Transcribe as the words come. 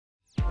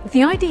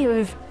The idea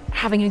of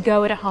having a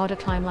go at a harder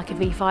climb like a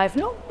V5,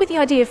 not with the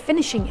idea of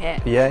finishing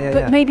it,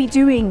 but maybe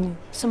doing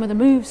some of the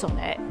moves on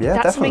it. Yeah,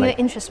 that's definitely. something that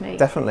interests me.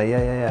 Definitely,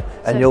 yeah.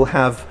 And you'll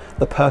have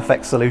the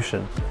perfect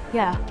solution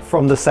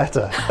from the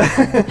setter.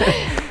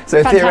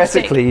 So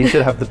theoretically, you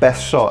should have the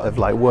best shot of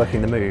like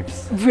working the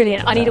moves.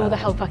 Brilliant. I need all the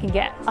help I can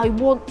get. I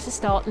want to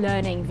start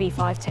learning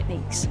V5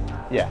 techniques.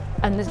 Yeah.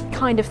 And the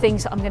kind of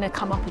things that I'm going to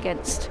come up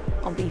against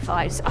on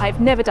V5s.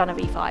 I've never done a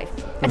V5.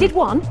 I did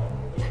one.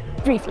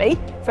 Briefly,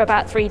 for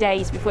about 3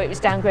 days before it was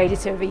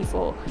downgraded to a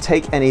V4.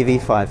 Take any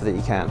V5 that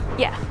you can.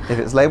 Yeah. If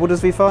it's labelled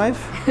as V5,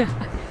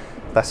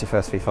 that's your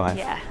first V5.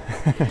 Yeah.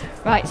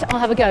 Right, so I'll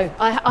have a go.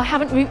 I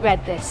haven't route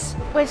read this.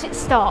 Where does it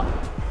start?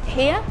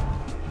 Here?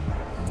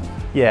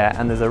 Yeah,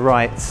 and there's a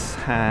right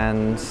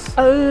hand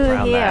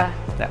around here. there.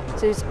 Yeah.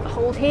 So there's a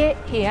hold here,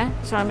 here.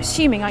 So I'm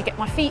assuming I get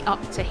my feet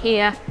up to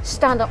here,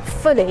 stand up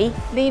fully,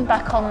 lean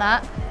back on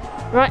that.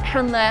 Right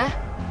hand there,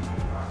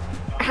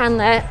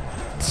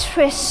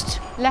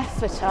 twist, left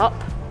foot up,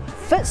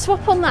 foot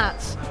swap on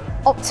that.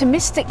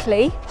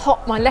 Optimistically,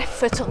 hop my left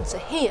foot onto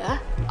here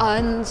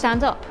and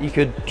stand up. You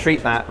could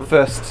treat that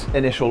first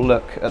initial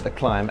look at the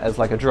climb as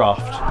like a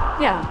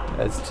draft. Yeah.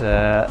 As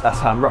to, that's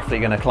how I'm roughly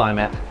going to climb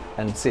it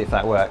and see if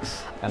that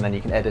works. And then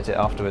you can edit it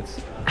afterwards.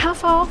 How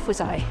far off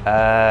was I?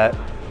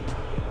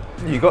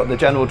 You got the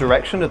general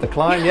direction of the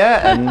climb,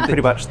 yeah, and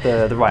pretty much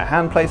the right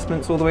hand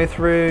placements all the way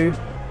through.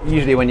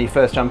 Usually when you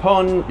first jump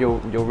on, you'll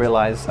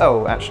realise,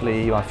 oh,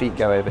 actually my feet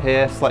go over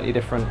here, slightly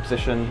different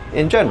position.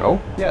 In general,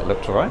 yeah, it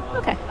looked all right.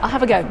 Okay, I'll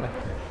have a go.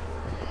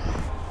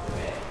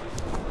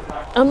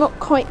 I'm not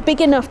quite big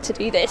enough to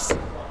do this.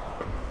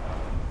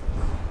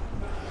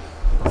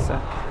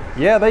 So,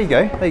 yeah, there you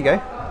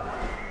go,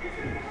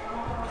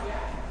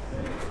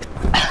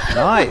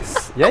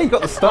 Nice. Yeah, you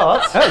got the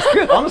start. That's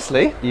good,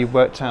 honestly. You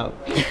worked out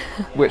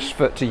which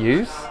foot to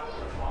use.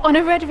 On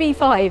a red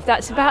V5,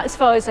 that's about as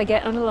far as I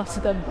get on a lot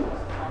of them.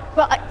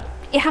 But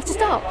you have to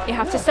start. You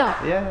have to start.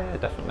 Yeah,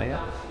 definitely.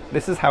 Yeah.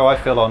 This is how I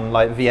feel on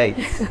like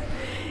V8s.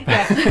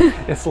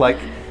 It's like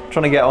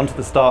trying to get onto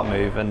the start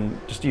move and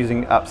just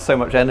using up so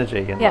much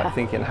energy and like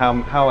thinking,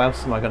 how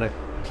else am I going to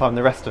climb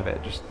the rest of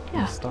it? Just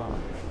start.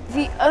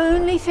 The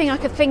only thing I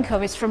could think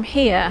of is from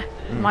here,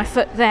 my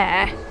foot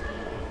there,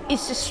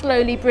 is to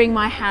slowly bring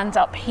my hand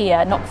up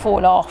here, not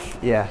fall off.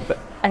 Yeah, but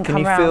and can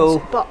come you round. feel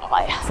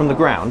From the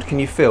ground? Can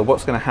you feel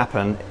what's going to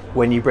happen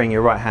when you bring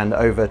your right hand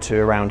over to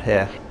around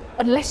here?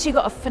 Unless you've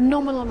got a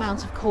phenomenal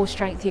amount of core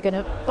strength, you're going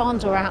to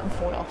barndor out and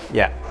fall off.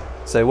 Yeah.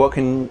 So what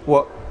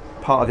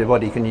part of your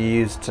body can you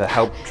use to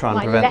help try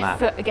and prevent that? My left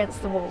foot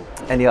against the wall.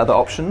 Any other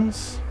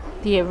options?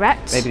 The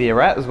erect. Maybe the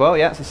erect as well.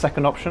 Yeah, it's a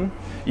second option.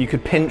 You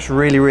could pinch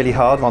really, really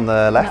hard on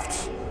the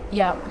left.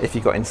 Yeah. If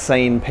you've got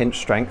insane pinch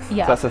strength.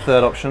 Yeah. So that's the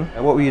third option.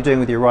 What were you doing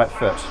with your right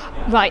foot?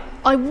 Right,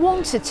 I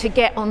wanted to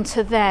get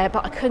onto there,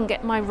 but I couldn't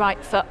get my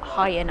right foot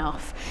high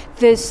enough.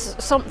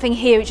 There's something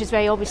here which is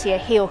very obviously a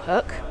heel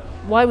hook.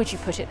 Why would you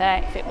put it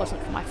there if it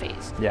wasn't for my feet?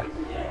 Yeah.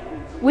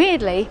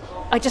 Weirdly,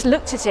 I just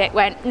looked at it,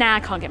 went, nah, I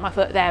can't get my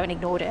foot there, and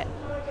ignored it.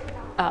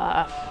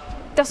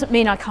 Doesn't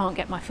mean I can't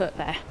get my foot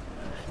there.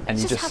 And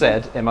you just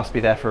said it must be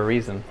there for a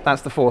reason.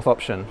 That's the fourth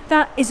option.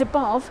 That is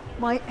above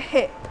my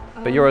hip.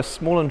 But you're a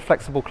small and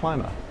flexible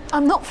climber.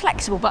 I'm not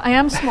flexible, but I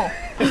am small.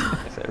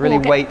 So really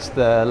weight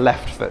the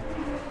left foot.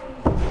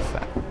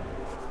 So.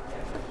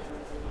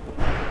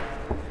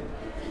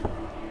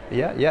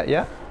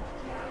 Yeah.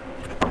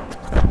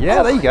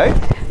 Yeah, there you go.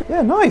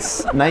 Yeah,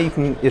 nice. Now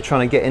you're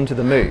trying to get into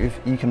the move.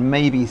 You can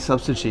maybe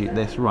substitute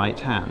this right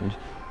hand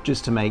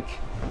just to make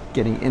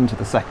getting into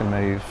the second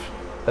move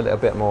a little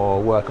bit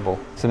more workable.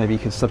 So maybe you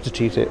could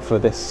substitute it for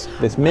this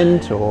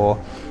mint or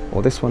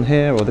this one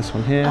here or this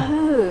one here.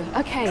 Oh,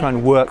 okay. Try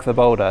and work the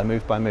boulder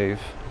move by move.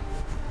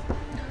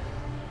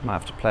 Might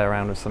have to play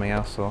around with something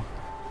else, or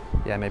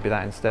yeah, maybe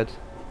that instead.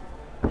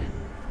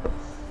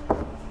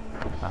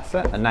 That's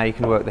it. And now you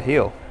can work the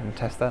heel and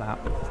test that out.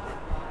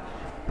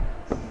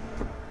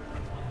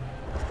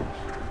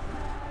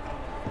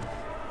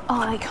 Oh,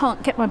 I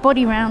can't get my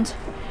body round.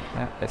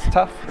 Yeah, it's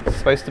tough. It's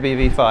supposed to be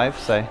V5,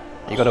 so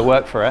you got to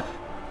work for it.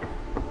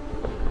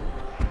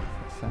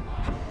 So.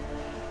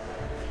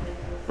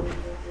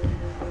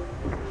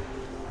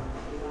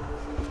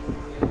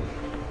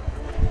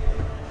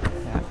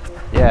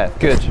 Yeah,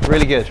 good,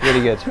 really good,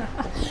 really good.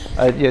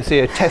 So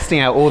you're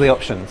testing out all the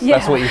options. Yeah.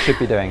 That's what you should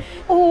be doing.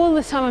 All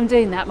the time I'm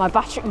doing that,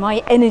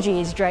 my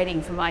energy is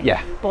draining from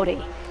my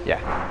body.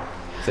 Yeah.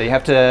 So you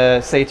have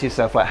to say to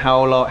yourself, like,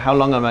 how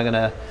long am I going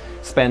to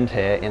spend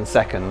here in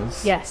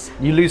seconds? Yes.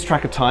 You lose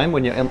track of time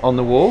when you're on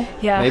the wall,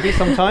 yeah. Maybe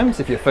sometimes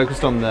if you're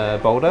focused on the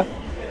boulder,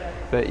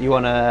 but you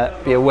want to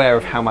be aware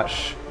of how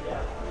much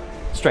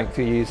strength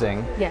you're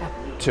using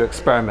to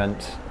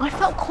experiment. I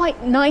felt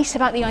quite nice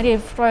about the idea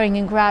of throwing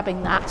and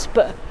grabbing that,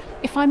 but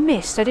if I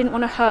missed, I didn't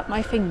want to hurt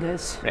my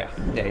fingers. Yeah,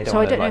 you don't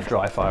want to like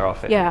dry fire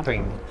off it. Yeah.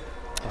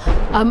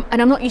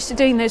 And I'm not used to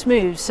doing those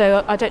moves,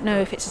 so I don't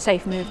know if it's a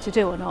safe move to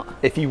do or not.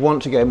 If you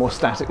want to go more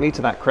statically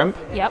to that crimp,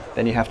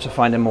 then you have to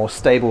find a more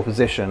stable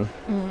position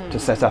to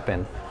set up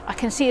in. I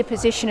can see a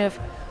position of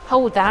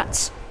hold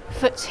that,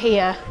 foot's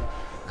here,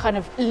 kind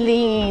of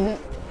lean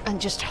and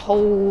just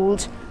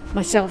hold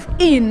myself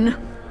in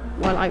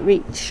while I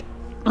reach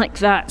like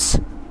that.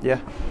 Yeah.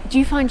 Do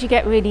you find you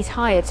get really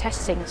tired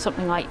testing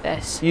something like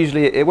this?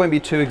 Usually it won't be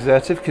too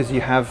exertive because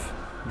you have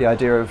the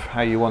idea of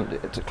how you want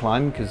it to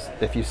climb, because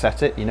if you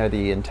set it, you know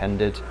the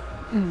intended,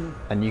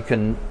 and you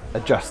can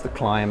adjust the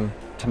climb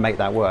to make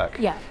that work.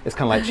 Yeah. It's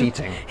kind of like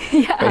cheating,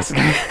 Yeah.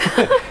 basically.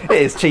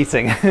 It is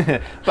cheating,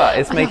 but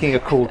it's making a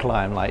cool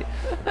climb, like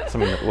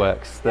something that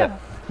works, that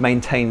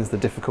maintains the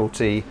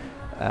difficulty.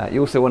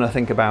 You also want to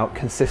think about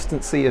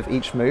consistency of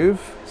each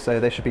move, so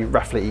they should be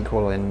roughly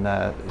equal in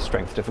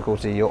strength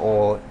difficulty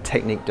or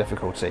technique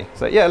difficulty.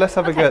 So yeah, let's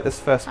have a go at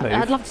this first move.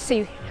 I'd love to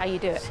see how you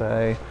do it.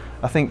 So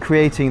I think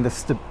creating the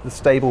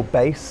stable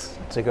base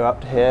to go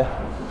up to here,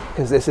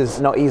 because this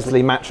is not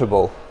easily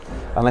matchable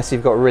unless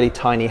you've got really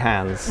tiny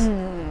hands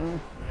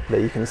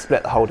that you can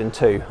split the hold in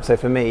two. So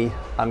for me,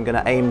 I'm going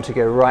to aim to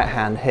go right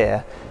hand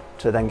here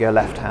to then go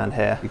left hand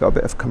here. You've got a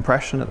bit of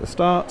compression at the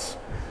start,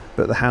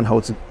 but the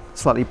handholds are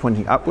slightly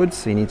pointing upwards,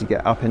 so you need to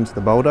get up into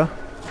the boulder.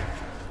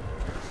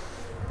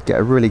 Get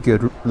a really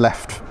good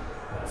left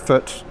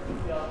foot.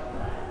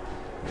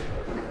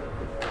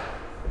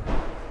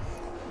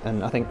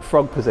 And I think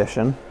frog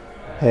position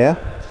here.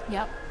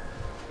 Yep.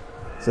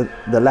 So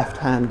the left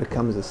hand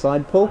becomes a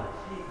side pull,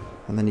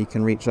 and then you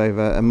can reach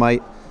over. And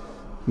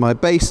my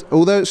base,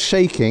 although it's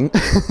shaking,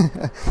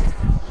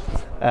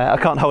 I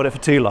can't hold it for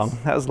too long.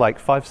 That was like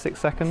 5-6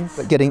 seconds.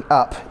 But getting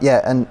up,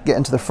 yeah, and get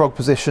into the frog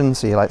position,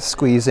 so you're like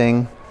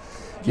squeezing.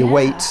 Your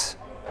weight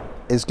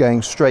is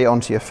going straight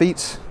onto your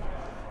feet,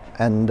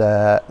 and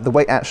the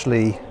weight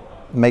actually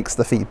makes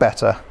the feet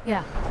better.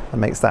 Yeah.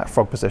 And makes that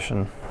frog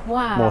position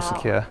more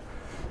secure.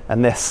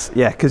 And this,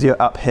 yeah, because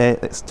you're up here,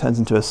 it turns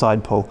into a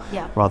side pull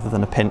rather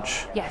than a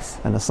pinch. Yes.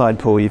 And a side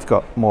pull, you've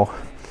got more.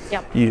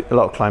 Yep. A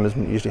lot of climbers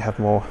usually have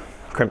more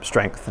crimp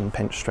strength and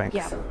pinch strength.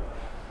 Yeah.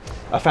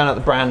 I found out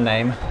the brand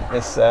name.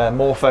 It's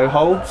Morpho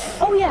holds.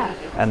 Oh yeah.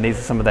 And these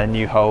are some of their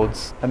new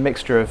holds. A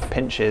mixture of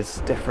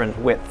pinches, different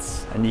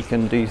widths, and you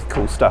can do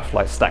cool stuff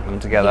like stack them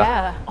together.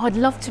 Yeah. I'd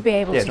love to be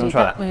able to do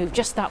that that move,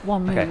 just that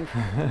one move.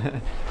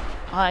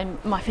 Okay.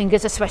 My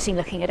fingers are sweating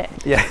looking at it.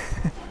 Yeah.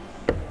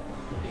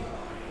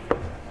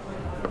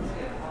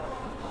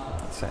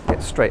 So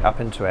get straight up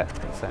into it.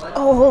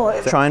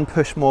 So try and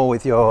push more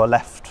with your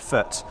left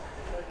foot,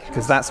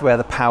 because that's where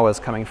the power's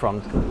coming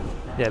from.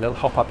 Yeah, a little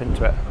hop up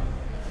into it.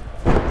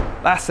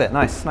 That's it,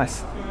 nice,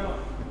 nice.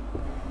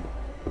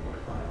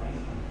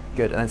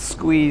 Good, and then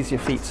squeeze your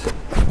feet.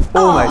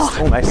 Almost.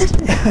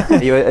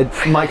 You're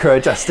micro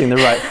adjusting the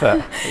right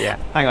foot. Yeah.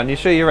 Hang on, you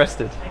sure you're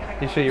rested?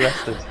 You sure you're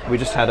rested? We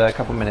just had a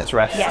couple minutes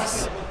rest.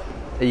 Yes.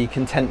 Are you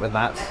content with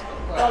that?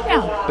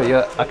 Yeah.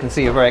 But I can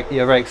see you're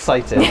very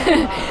excited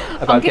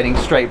about getting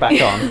straight back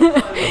on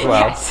as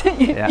well. Yes,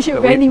 Yeah.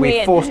 But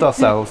we forced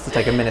ourselves to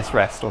take a minute's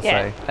rest or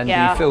so. And do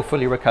you feel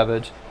fully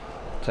recovered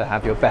to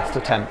have your best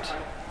attempt?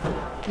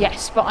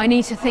 Yes, but I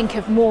need to think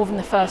of more than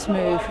the first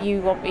move.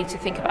 You want me to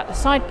think about the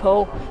side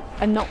pull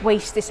and not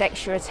waste this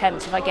extra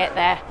attempt if I get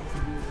there.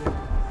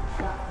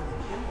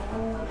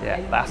 Yeah,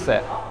 that's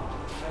it.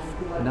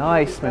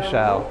 Nice,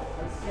 Michelle.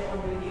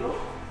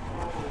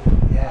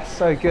 Yeah,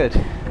 so good.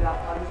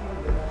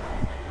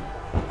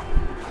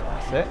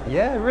 That's it.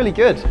 Yeah, really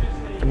good.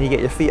 And you get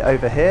your feet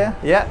over here.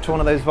 Yeah, to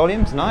one of those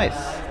volumes. Nice.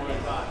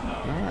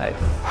 Nice.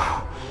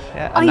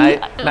 Yeah, and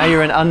now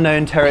you're in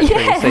unknown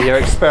territory, so you're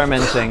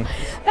experimenting.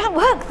 That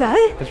worked though.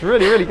 It's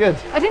really, really good.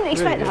 I didn't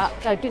expect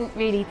that. I didn't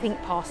really think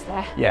past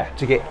there. Yeah,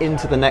 to get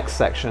into the next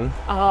section.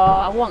 Oh,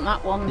 I want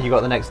that one. You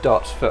got the next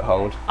dot,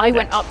 foothold. I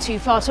went up too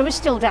far, so I was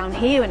still down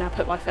here when I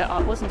put my foot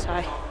up, wasn't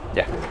I?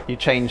 Yeah, you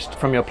changed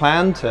from your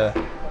plan to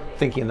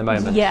thinking in the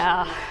moment.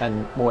 Yeah.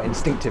 And more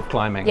instinctive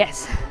climbing.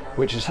 Yes.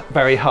 Which is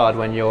very hard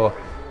when you're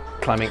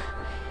climbing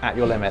at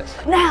your limit.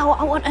 Now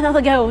I want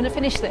another go. I want to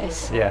finish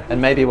this. Yeah,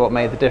 and maybe what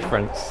made the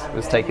difference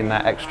was taking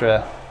that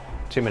extra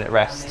 2-minute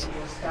rest.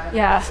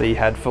 Yeah. So you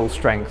had full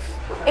strength.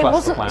 It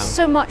wasn't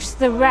so much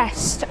the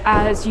rest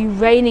as you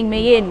reining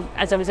me in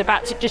as I was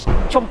about to just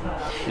jump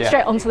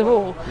straight onto the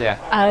wall. Yeah.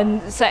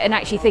 And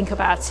actually think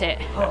about it,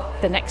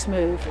 the next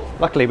move.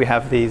 Luckily we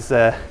have these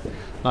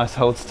nice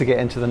holds to get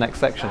into the next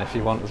section if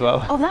you want as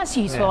well. Oh, that's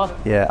useful.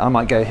 Yeah, I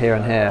might go here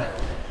and here,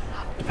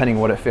 depending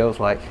on what it feels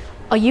like.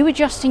 Are you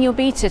adjusting your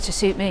beater to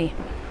suit me?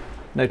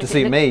 No, to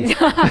suit me.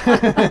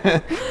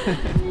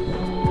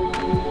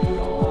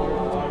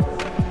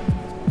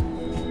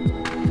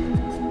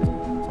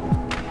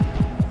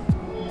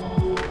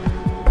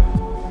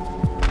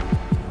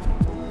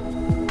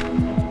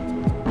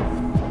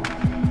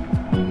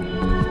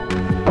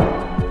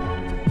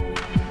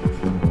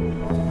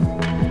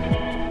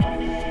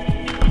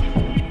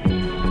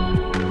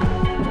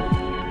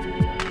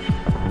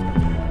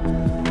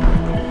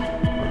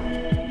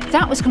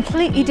 That was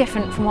completely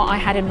different from what I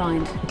had in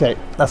mind. Okay,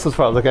 that's as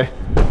far as I go.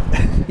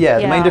 Yeah,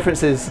 the main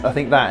difference is, I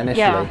think, that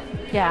initially.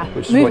 Yeah.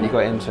 Which is what you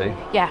got into.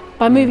 Yeah,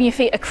 by moving your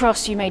feet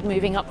across, you made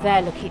moving up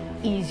there look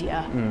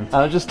easier.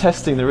 I'm just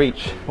testing the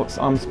reach. What's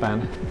arm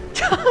span?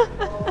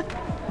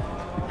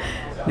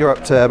 You're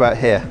up to about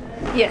here.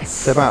 Yes.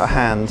 So about a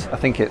hand, I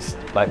think it's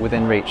like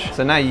within reach.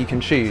 So now you can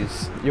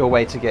choose your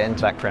way to get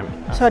into that crimp.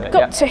 So I'd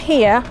got to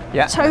here, toe and you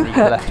get the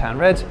hook. left hand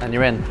red, and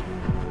you're in.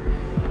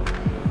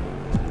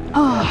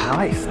 Oh, Yeah,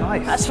 nice,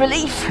 nice. that's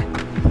relief.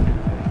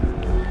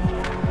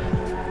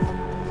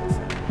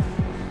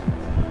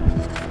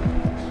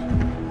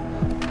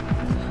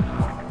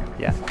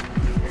 Yeah.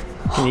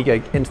 Can you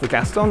go into the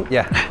Gaston?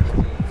 Yeah.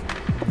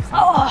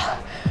 Oh,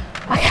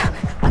 I'm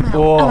out.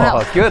 Oh, I'm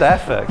out. good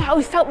effort.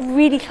 That felt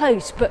really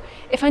close, but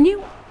if I knew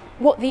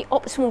what the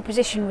optimal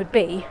position would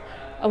be,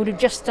 I would have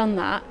just done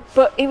that.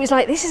 But it was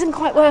like, this isn't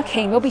quite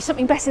working. There'll be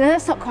something better. No,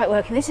 that's not quite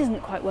working. This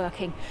isn't quite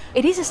working.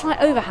 It is a slight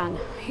overhang.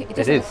 It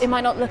is. It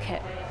might not look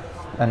it.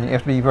 And you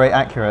have to be very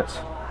accurate.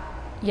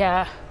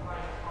 Yeah.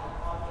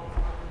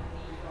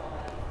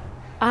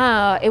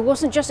 Ah, it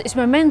wasn't just its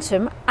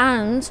momentum,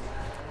 and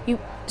you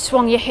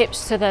swung your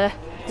hips to the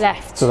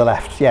left. To the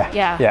left, yeah.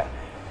 Yeah. Yeah.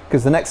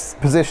 Because the next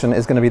position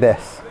is going to be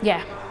this.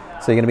 Yeah.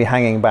 So you're going to be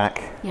hanging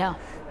back. Yeah.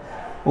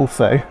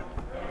 Also,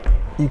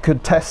 you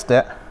could test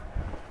it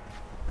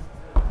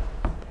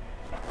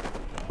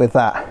with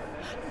that.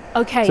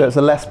 Okay. So it's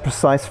a less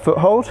precise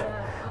foothold,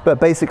 but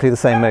basically the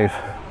same move.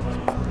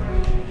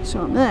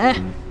 So I'm there.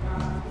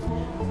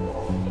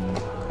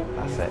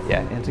 That's it,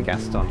 yeah, into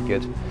Gaston,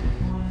 good.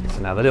 So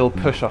now the little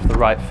push off the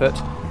right foot,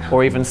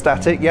 or even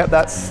static, yep,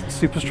 that's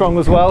super strong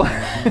as well.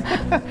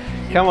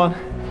 Come on.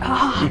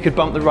 You could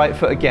bump the right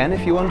foot again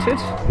if you wanted,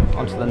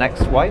 onto the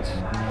next white,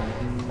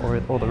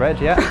 or the red,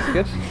 yeah, that's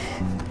good.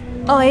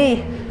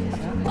 Oi.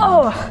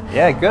 Oh.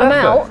 Yeah, good I'm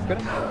effort. out. Good.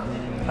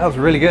 That was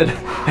really good.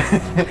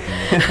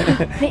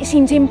 It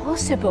seemed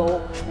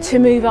impossible to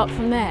move up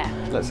from there.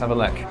 Let's have a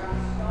look.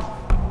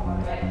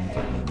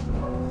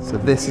 So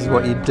this is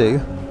what you do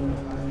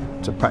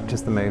to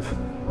practice the move.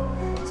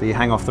 So you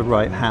hang off the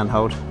right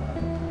handhold,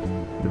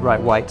 the right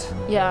white,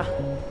 Yeah.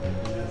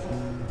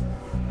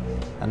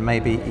 and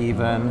maybe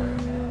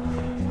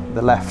even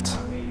the left.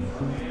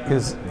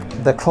 Because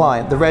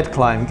the red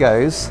climb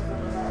goes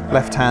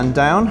left hand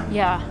down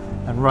Yeah.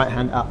 and right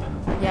hand up.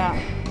 Yeah.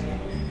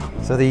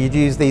 So that you'd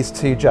use these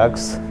two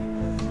jugs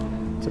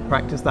to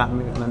practice that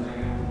movement,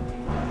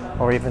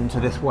 or even to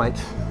this white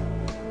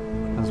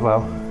as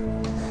well.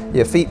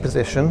 Your feet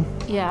position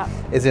Yeah.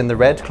 is in the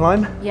red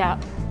climb, Yeah.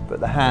 but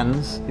the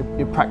hands,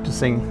 you're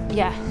practicing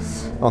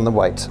Yes. on the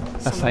white.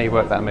 That's how you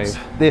work that move.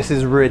 This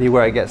is really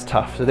where it gets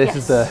tough. So this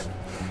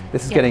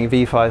is getting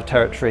V5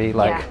 territory,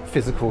 like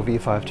physical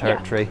V5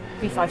 territory.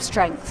 Yeah. V5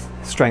 strength.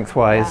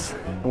 Strength-wise.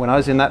 When I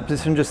was in that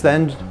position just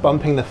then,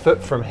 bumping the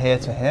foot from here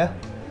to here,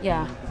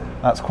 Yeah.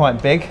 that's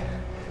quite big,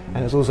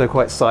 and it's also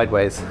quite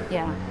sideways.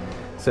 Yeah.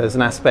 So there's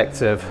an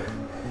aspect of,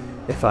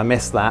 if I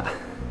miss that,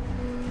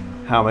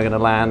 how am I going to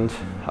land?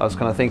 I was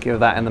kind of thinking of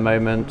that in the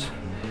moment.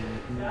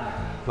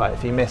 Like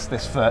if you miss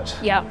this foot,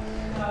 Yeah.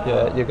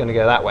 you're going to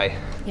go that way.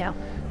 Yeah.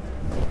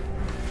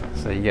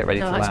 So you get ready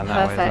to that's land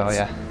that way as well,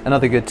 perfect. yeah.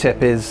 Another good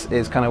tip is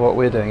kind of what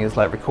we're doing, is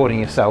like recording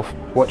yourself,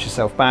 watch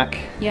yourself back.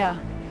 Yeah.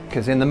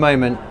 Because in the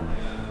moment,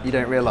 you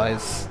don't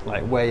realise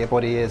like where your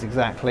body is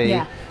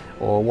exactly,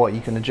 or what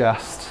you can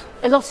adjust.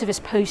 A lot of us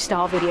post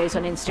our videos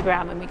on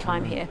Instagram when we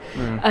climb here.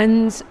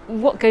 And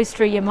what goes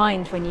through your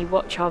mind when you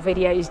watch our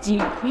videos? Do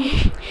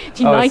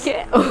you like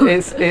it?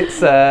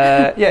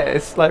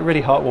 It's like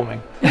really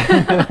heartwarming.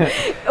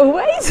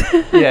 Always?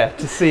 Yeah,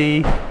 to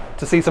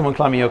see someone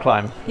climbing your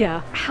climb.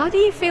 Yeah. How do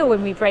you feel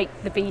when we break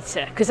the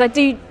beta? Because I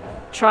do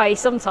try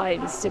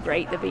sometimes to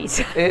break the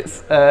beta.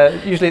 It's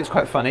usually it's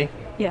quite funny.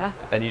 Yeah.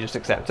 And you just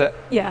accept it.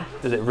 Yeah.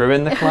 Does it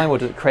ruin the climb, or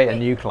does it create a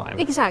new climb?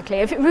 Exactly.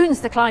 If it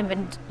ruins the climb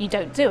and you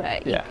don't do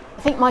it, Yeah.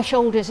 I think my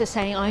shoulders are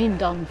saying I am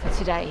done for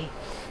today.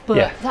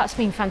 But that's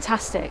been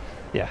fantastic.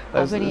 Yeah,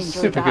 that was really enjoyed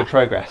super that. good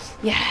progress.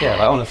 Yeah. Yeah,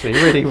 like honestly,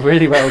 really,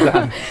 really well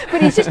done.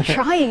 But it's just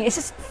trying. It's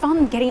just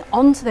fun getting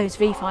onto those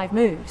V5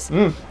 moves.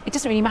 It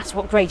doesn't really matter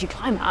what grade you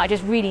climb at. I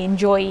just really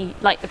enjoy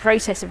like the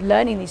process of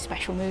learning these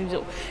special moves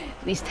or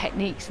these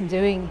techniques and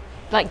doing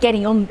like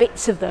getting on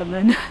bits of them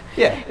and,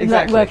 and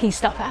like working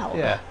stuff out.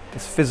 Yeah,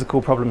 it's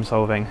physical problem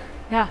solving.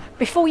 Yeah.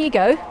 Before you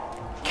go,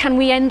 can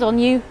we end on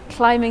you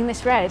climbing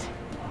this red?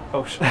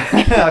 Oh,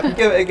 I can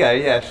give it a go.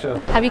 Yeah, sure.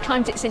 Have you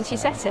climbed it since you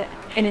set it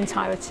in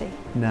entirety?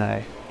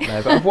 No,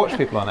 but I've watched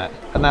people on it,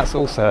 and that's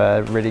also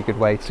a really good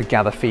way to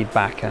gather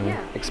feedback and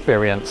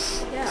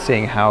experience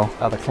seeing how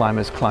other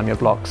climbers climb your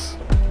blocks.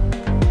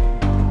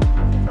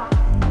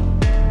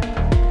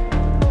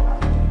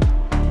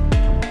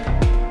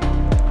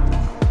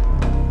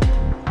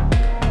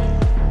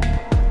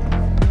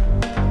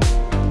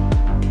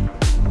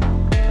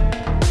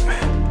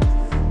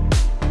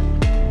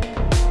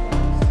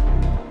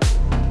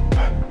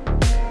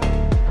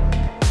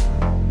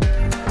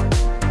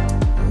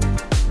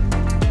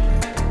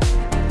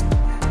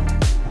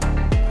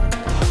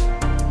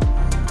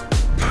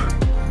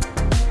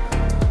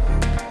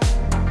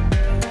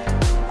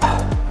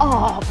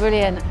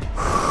 Brilliant.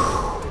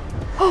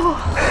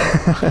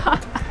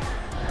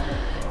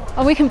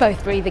 Oh, we can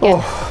both breathe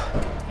again.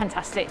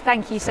 Fantastic.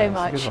 Thank you so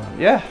much.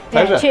 Yeah,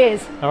 pleasure.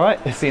 Cheers. All right,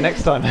 see you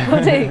next time.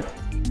 Will do.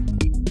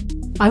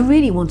 I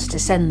really wanted to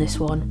send this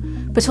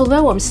one, But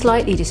although I'm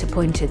slightly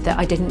disappointed that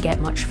I didn't get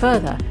much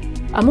further,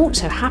 I'm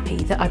also happy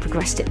that I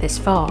progressed it this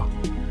far.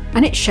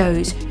 And it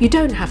shows you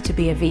don't have to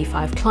be a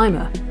V5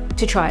 climber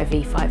to try a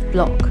V5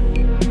 block.